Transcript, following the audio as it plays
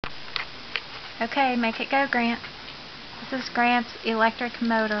Okay, make it go, Grant. This is Grant's electric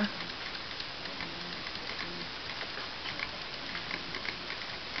motor.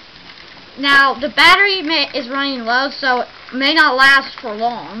 Now, the battery is running low, so it may not last for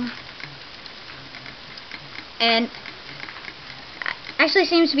long. And actually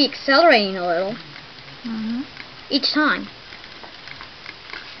seems to be accelerating a little each time.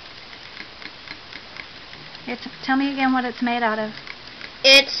 Tell me again what it's made out of.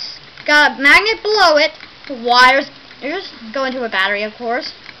 It's got a magnet below it, wires go into a battery, of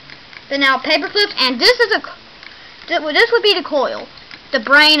course. Then now paper clips, and this would be the coil, the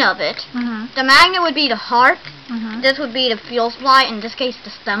brain of it. The magnet would be the heart. This would be the fuel supply, in this case the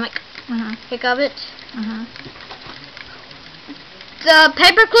stomach pick of it. The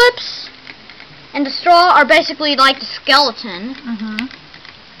paper clips and the straw are basically like the skeleton.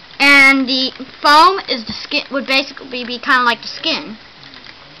 And the foam is the skin, would basically be kind of like the skin.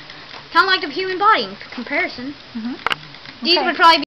 Kind of like the human body in comparison. These would probably be